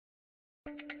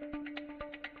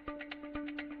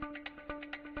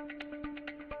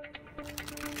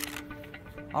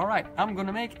Alright, I'm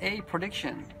gonna make a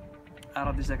prediction out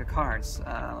of this deck of cards.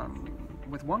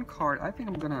 With one card, I think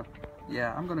I'm gonna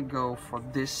go for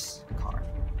this card.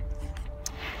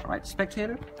 Alright,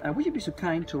 spectator, would you be so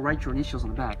kind to write your initials on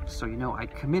the back so you know I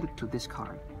committed to this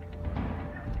card?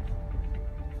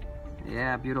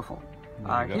 Yeah, beautiful.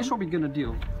 Here's what we're gonna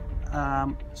do.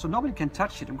 So nobody can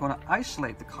touch it. I'm gonna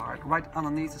isolate the card right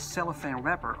underneath the cellophane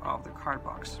wrapper of the card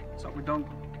box. So we don't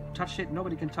touch it,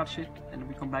 nobody can touch it, and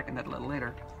we come back in that a little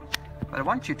later. But I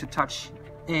want you to touch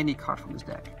any card from this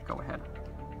deck. Go ahead.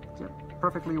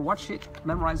 Perfectly watch it,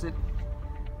 memorize it,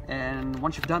 and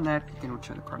once you've done that, you can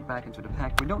return the card back into the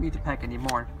pack. We don't need the pack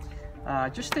anymore.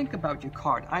 Just think about your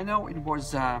card. I know it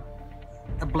was a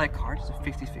black card, it's a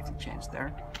 50-50 chance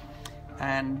there.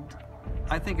 And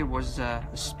I think it was a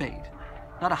spade.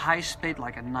 Not a high spade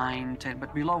like a 9, 10,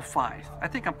 but below 5. I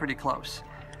think I'm pretty close.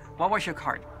 What was your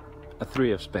card? A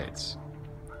 3 of spades.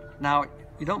 Now,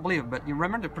 you don't believe it, but you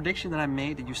remember the prediction that I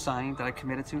made, that you signed, that I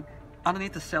committed to?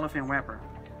 Underneath the cellophane wrapper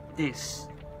is,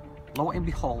 lo and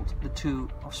behold, the 2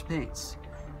 of spades,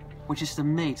 which is the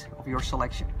mate of your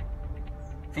selection.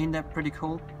 Ain't that pretty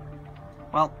cool?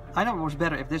 Well, I know it was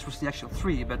better if this was the actual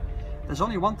 3, but there's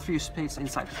only one 3 of spades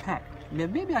inside the pack.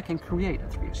 Maybe I can create a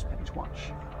 3 of spades,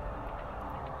 watch.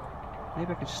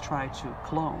 Maybe I could just try to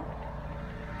clone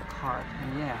the card,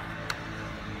 and yeah.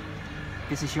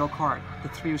 This is your card, the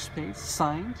 3 of spades,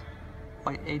 signed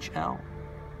by HL,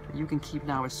 that you can keep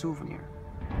now as souvenir.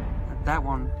 And that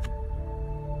one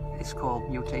is called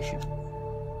Mutation.